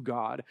to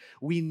God.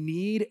 We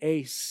need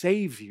a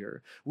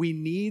Savior. We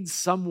need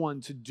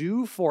someone to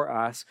do for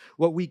us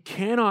what we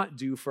cannot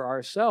do for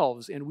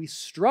ourselves. And we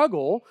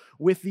struggle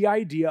with the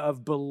idea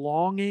of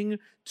belonging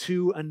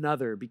to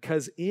another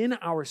because in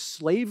our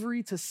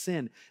slavery to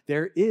sin,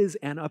 there is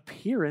an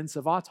appearance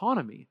of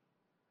autonomy.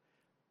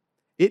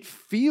 It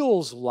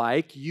feels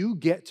like you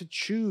get to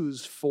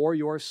choose for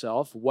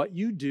yourself what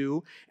you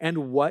do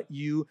and what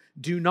you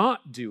do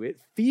not do. It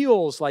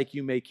feels like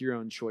you make your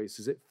own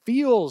choices. It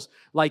feels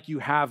like you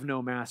have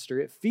no master.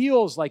 It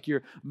feels like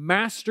you're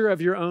master of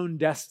your own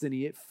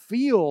destiny. It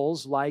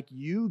feels like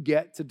you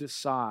get to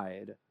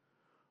decide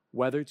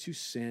whether to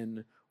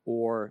sin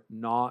or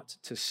not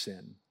to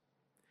sin.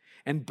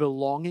 And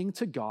belonging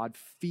to God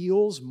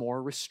feels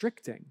more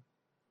restricting.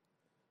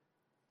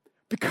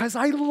 Because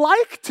I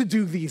like to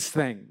do these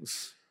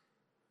things.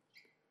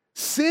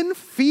 Sin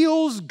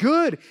feels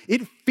good.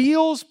 It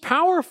feels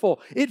powerful.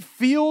 It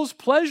feels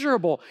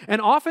pleasurable. And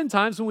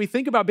oftentimes when we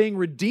think about being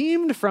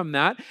redeemed from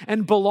that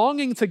and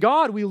belonging to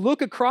God, we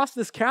look across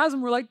this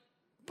chasm, we're like,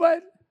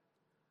 but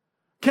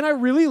can I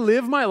really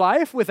live my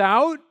life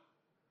without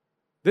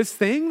this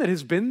thing that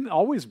has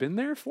always been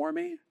there for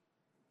me?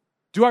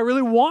 Do I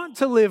really want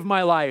to live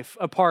my life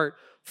apart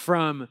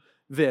from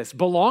this?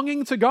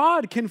 Belonging to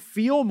God can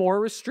feel more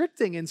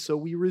restricting, and so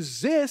we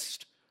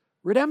resist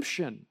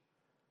redemption.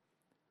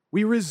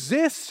 We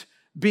resist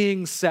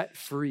being set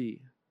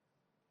free.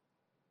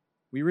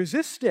 We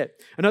resist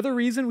it. Another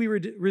reason we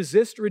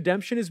resist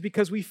redemption is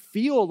because we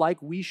feel like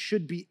we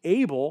should be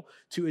able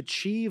to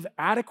achieve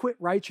adequate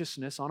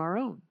righteousness on our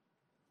own.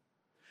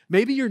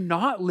 Maybe you're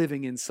not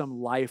living in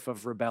some life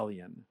of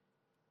rebellion,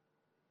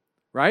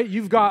 right?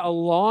 You've got a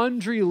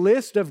laundry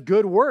list of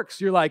good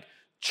works. You're like,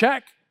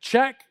 check,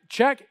 check,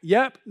 check.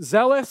 Yep,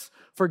 zealous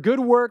for good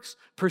works,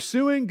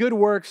 pursuing good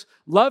works,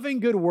 loving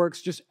good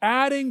works, just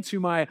adding to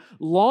my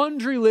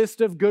laundry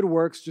list of good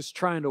works, just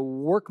trying to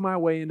work my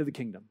way into the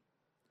kingdom.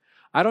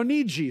 I don't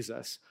need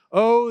Jesus.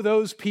 Oh,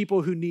 those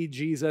people who need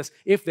Jesus,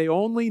 if they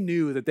only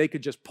knew that they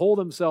could just pull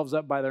themselves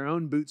up by their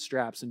own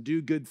bootstraps and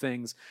do good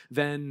things,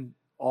 then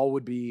all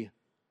would be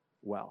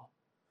well.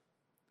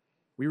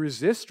 We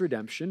resist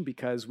redemption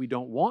because we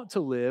don't want to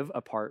live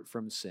apart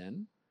from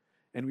sin.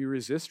 And we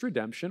resist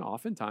redemption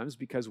oftentimes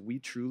because we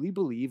truly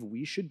believe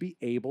we should be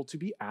able to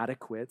be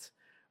adequate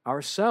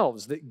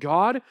ourselves, that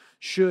God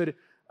should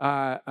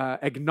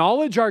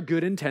acknowledge our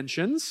good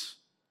intentions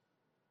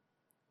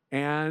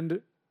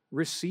and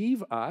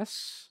receive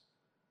us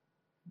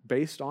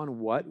based on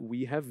what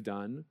we have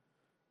done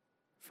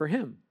for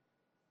Him.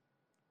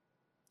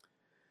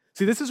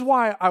 See, this is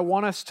why I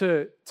want us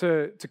to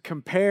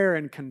compare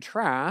and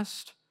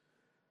contrast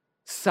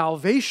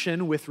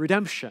salvation with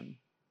redemption.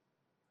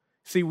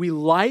 See, we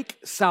like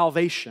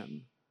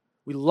salvation.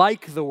 We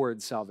like the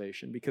word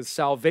salvation because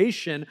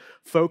salvation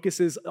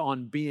focuses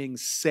on being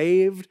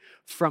saved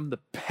from the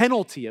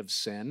penalty of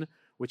sin,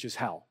 which is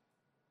hell.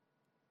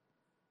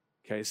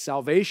 Okay,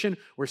 salvation,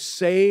 we're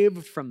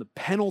saved from the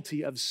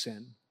penalty of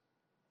sin.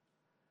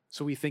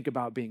 So we think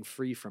about being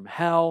free from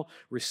hell,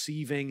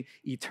 receiving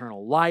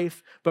eternal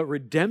life. But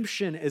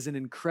redemption is an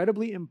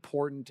incredibly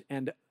important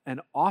and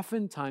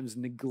oftentimes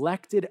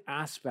neglected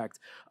aspect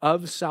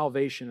of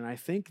salvation. And I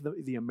think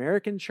the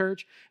American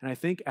church, and I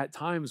think at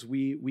times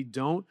we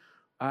don't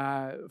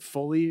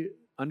fully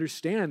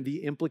understand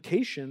the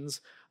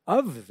implications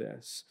of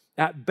this.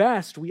 At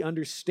best, we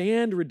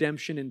understand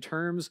redemption in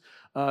terms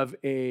of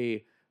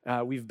a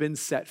We've been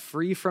set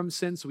free from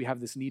sin, so we have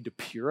this need to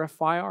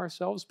purify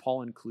ourselves.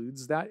 Paul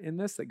includes that in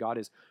this, that God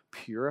is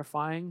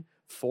purifying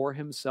for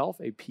himself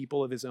a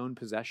people of his own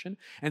possession.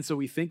 And so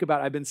we think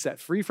about, I've been set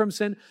free from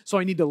sin, so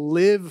I need to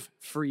live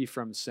free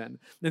from sin.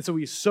 And so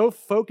we're so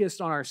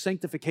focused on our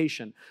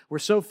sanctification. We're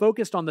so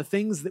focused on the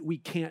things that we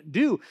can't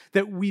do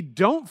that we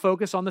don't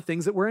focus on the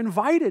things that we're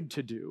invited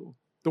to do,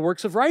 the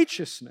works of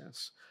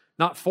righteousness,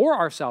 not for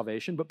our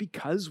salvation, but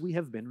because we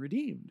have been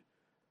redeemed.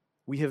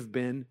 We have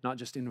been not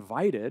just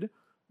invited,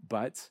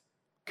 but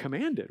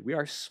commanded. We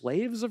are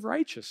slaves of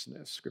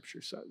righteousness,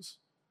 Scripture says.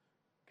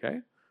 Okay?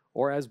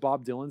 Or as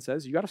Bob Dylan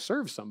says, you got to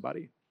serve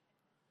somebody.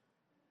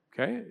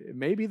 Okay? It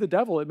may be the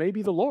devil, it may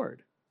be the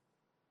Lord.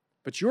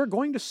 But you're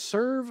going to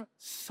serve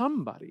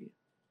somebody.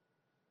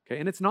 Okay?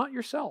 And it's not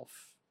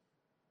yourself.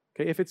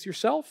 Okay? If it's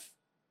yourself,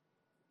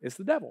 it's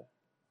the devil.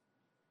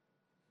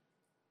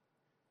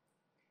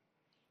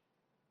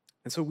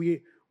 And so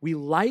we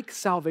like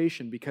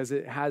salvation because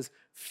it has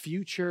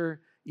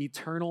future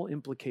eternal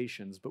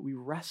implications, but we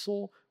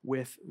wrestle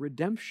with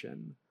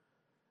redemption.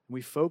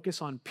 We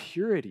focus on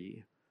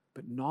purity,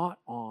 but not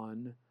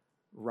on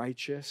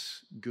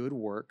righteous, good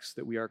works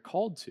that we are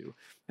called to.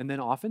 And then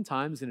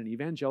oftentimes in an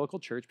evangelical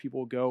church, people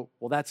will go,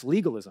 well, that's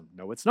legalism.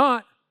 No, it's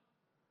not.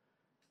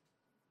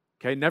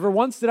 Okay, never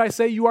once did I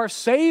say you are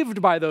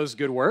saved by those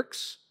good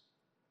works.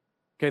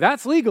 Okay,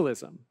 that's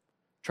legalism,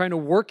 trying to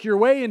work your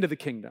way into the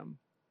kingdom.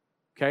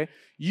 Okay,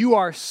 you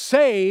are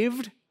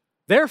saved,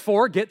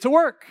 therefore get to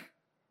work.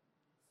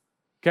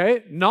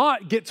 Okay,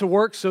 not get to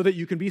work so that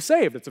you can be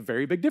saved. That's a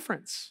very big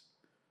difference.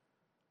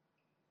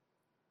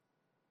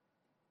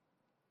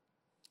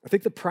 I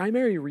think the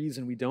primary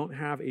reason we don't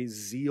have a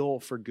zeal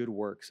for good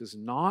works is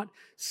not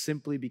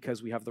simply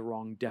because we have the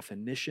wrong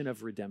definition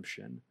of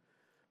redemption,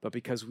 but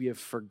because we have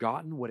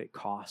forgotten what it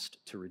cost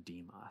to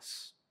redeem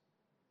us.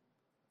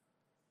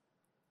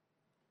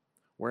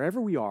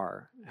 Wherever we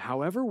are,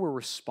 however we're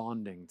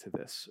responding to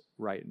this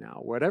right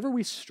now, whatever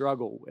we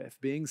struggle with,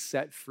 being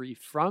set free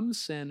from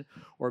sin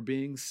or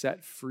being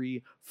set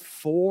free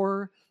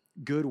for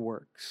good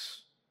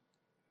works,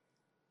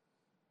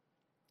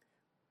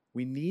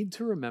 we need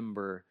to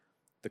remember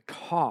the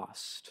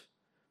cost,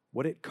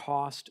 what it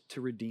cost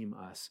to redeem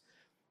us.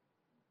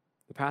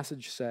 The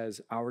passage says,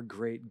 our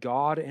great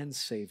God and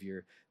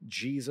Savior,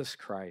 Jesus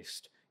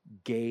Christ,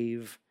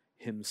 gave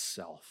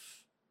himself.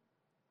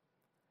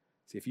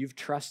 See, if you've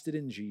trusted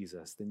in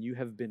Jesus, then you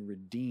have been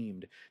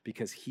redeemed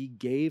because he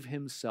gave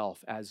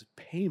himself as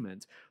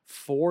payment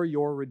for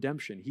your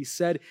redemption. He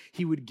said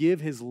he would give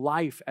his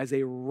life as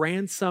a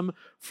ransom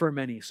for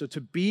many. So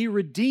to be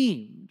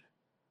redeemed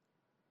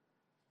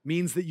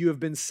means that you have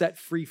been set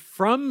free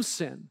from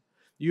sin.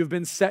 You have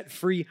been set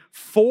free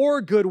for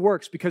good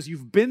works because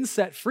you've been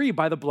set free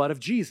by the blood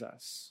of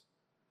Jesus.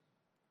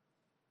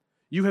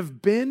 You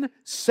have been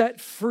set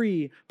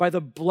free by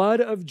the blood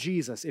of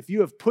Jesus. If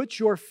you have put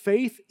your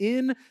faith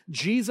in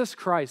Jesus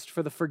Christ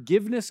for the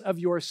forgiveness of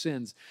your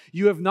sins,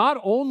 you have not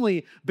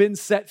only been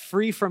set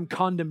free from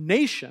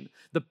condemnation,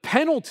 the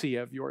penalty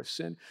of your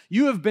sin,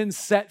 you have been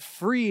set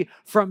free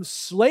from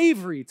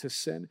slavery to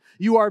sin.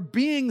 You are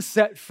being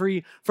set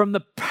free from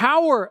the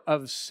power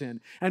of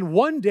sin. And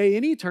one day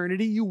in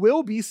eternity, you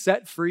will be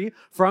set free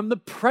from the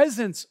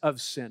presence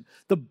of sin.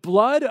 The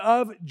blood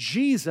of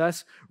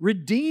Jesus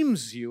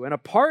redeems you.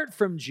 And apart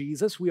from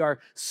Jesus, we are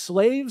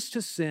slaves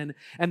to sin,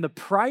 and the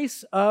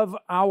price of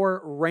our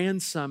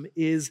ransom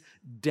is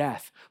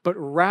death. But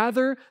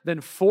rather than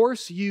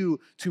force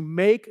you to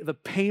make the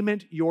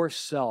payment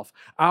yourself,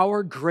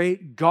 our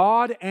great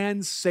God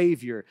and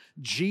Savior,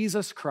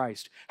 Jesus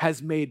Christ,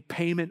 has made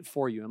payment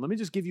for you. And let me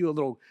just give you a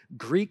little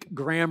Greek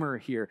grammar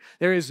here.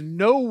 There is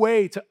no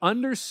way to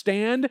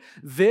understand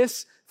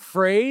this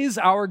phrase,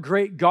 our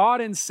great God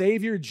and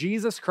Savior,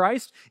 Jesus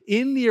Christ,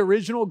 in the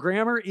original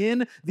grammar,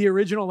 in the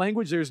original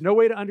language. There's no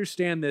way to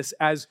understand this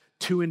as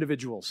two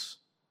individuals.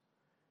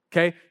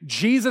 Okay?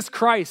 Jesus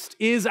Christ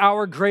is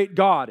our great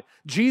God.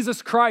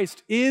 Jesus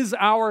Christ is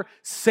our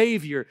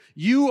Savior.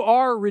 You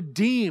are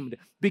redeemed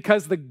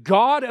because the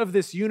God of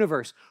this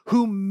universe,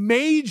 who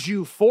made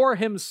you for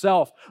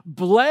himself,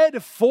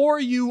 bled for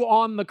you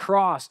on the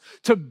cross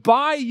to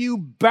buy you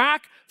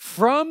back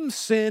from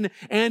sin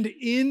and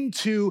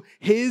into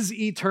his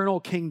eternal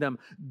kingdom.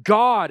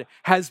 God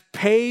has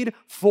paid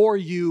for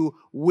you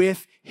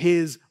with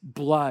his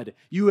blood.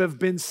 You have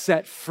been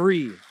set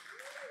free.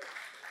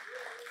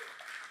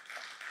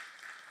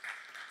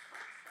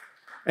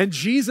 And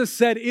Jesus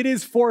said, it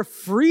is for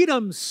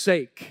freedom's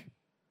sake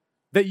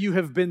that you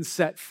have been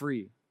set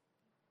free.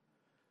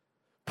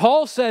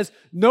 Paul says,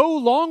 no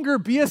longer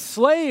be a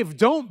slave.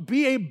 Don't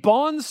be a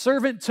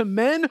bondservant to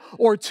men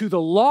or to the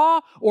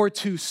law or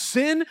to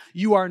sin.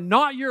 You are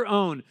not your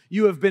own.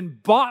 You have been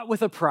bought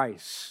with a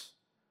price.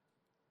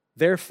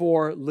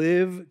 Therefore,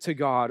 live to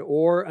God,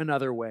 or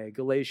another way,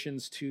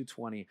 Galatians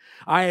 2:20.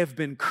 I have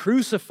been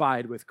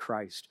crucified with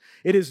Christ.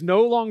 It is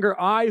no longer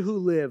I who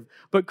live,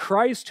 but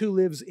Christ who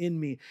lives in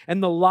me.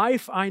 And the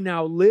life I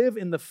now live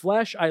in the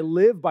flesh, I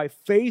live by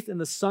faith in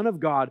the Son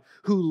of God,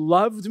 who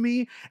loved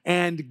me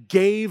and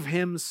gave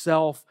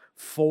himself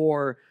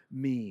for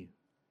me.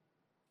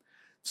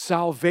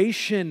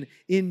 Salvation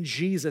in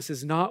Jesus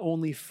is not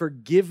only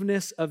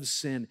forgiveness of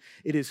sin,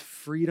 it is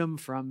freedom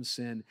from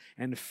sin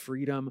and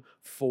freedom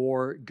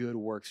for good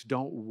works.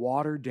 Don't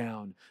water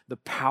down the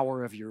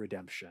power of your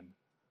redemption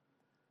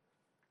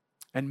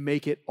and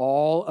make it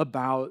all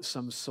about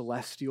some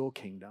celestial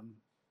kingdom.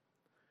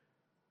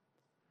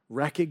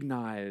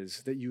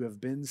 Recognize that you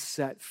have been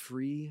set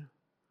free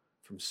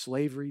from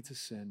slavery to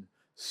sin,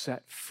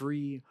 set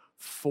free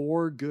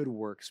for good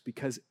works,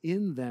 because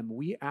in them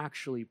we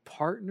actually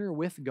partner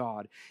with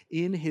God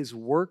in his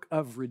work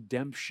of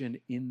redemption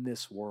in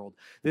this world.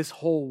 This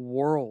whole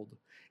world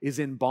is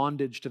in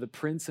bondage to the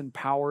prince and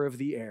power of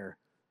the air,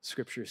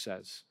 Scripture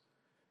says.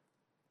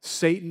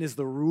 Satan is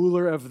the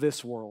ruler of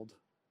this world.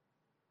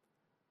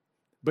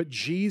 But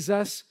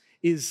Jesus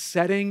is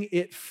setting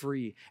it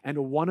free.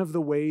 And one of the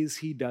ways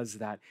he does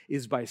that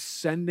is by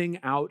sending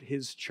out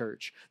his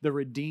church, the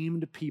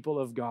redeemed people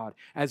of God,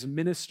 as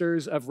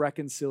ministers of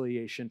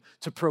reconciliation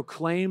to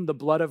proclaim the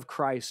blood of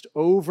Christ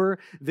over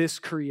this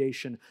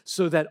creation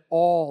so that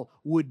all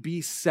would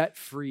be set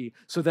free,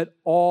 so that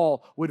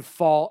all would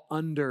fall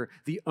under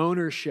the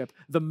ownership,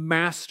 the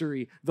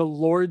mastery, the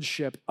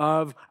lordship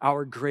of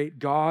our great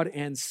God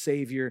and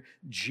Savior,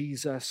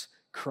 Jesus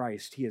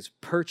Christ. He has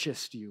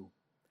purchased you.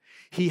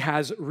 He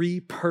has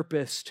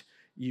repurposed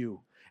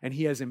you, and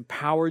he has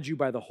empowered you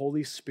by the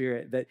Holy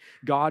Spirit that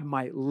God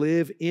might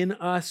live in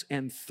us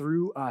and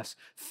through us,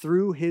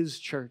 through his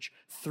church,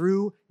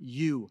 through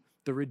you,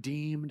 the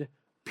redeemed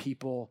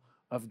people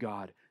of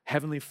God.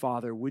 Heavenly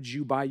Father, would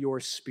you by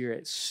your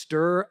Spirit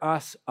stir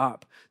us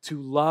up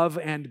to love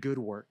and good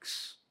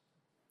works?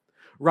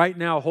 Right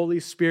now,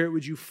 Holy Spirit,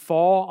 would you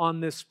fall on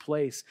this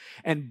place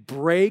and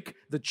break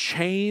the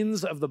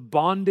chains of the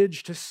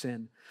bondage to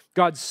sin?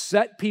 God,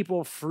 set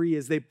people free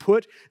as they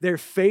put their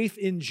faith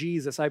in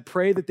Jesus. I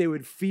pray that they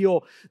would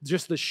feel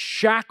just the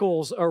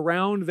shackles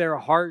around their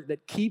heart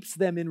that keeps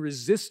them in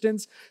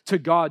resistance to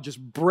God,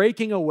 just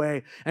breaking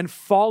away and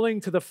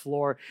falling to the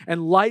floor,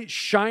 and light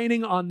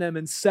shining on them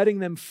and setting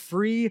them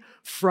free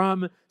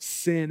from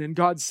sin. And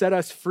God, set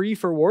us free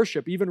for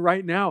worship, even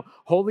right now.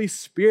 Holy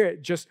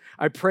Spirit,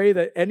 I pray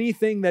that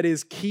anything that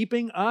is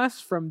keeping us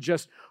from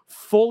just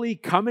fully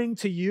coming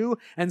to you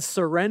and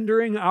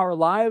surrendering our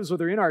lives,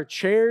 whether in our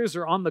chairs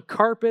or on the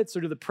carpets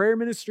or to the prayer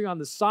ministry on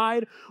the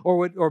side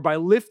or by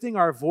lifting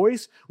our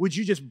voice, would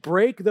you just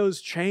break those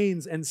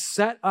chains and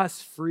set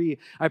us free?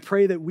 I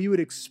pray that we would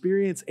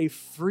experience a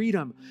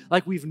freedom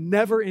like we've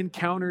never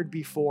encountered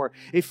before,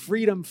 a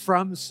freedom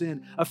from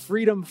sin, a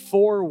freedom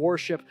for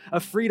worship,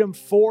 a freedom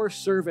for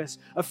service,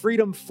 a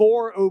freedom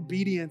for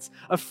obedience,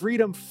 a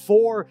freedom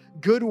for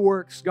good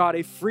works, God,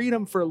 a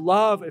freedom for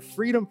love, a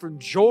freedom from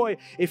joy,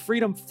 a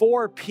freedom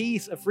for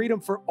peace, a freedom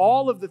for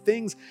all of the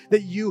things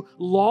that you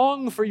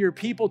long for your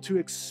people to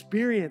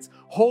experience.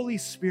 Holy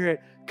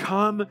Spirit,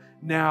 come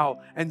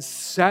now and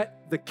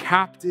set the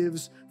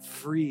captives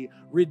free.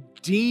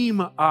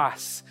 Redeem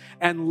us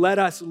and let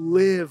us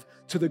live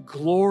to the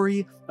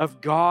glory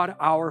of God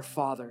our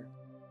Father.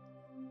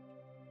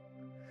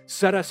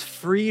 Set us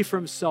free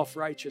from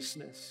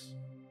self-righteousness.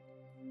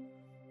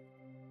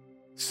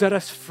 Set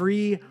us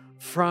free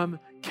from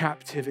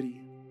captivity.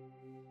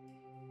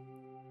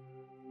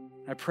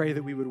 I pray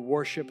that we would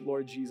worship,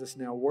 Lord Jesus,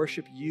 now.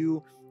 Worship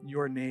you,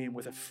 your name,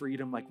 with a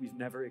freedom like we've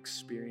never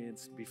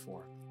experienced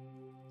before.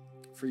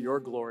 For your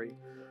glory,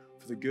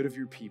 for the good of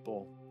your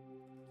people,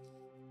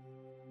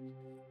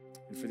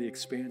 and for the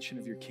expansion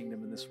of your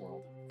kingdom in this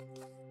world.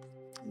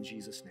 In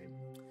Jesus' name,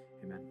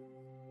 amen.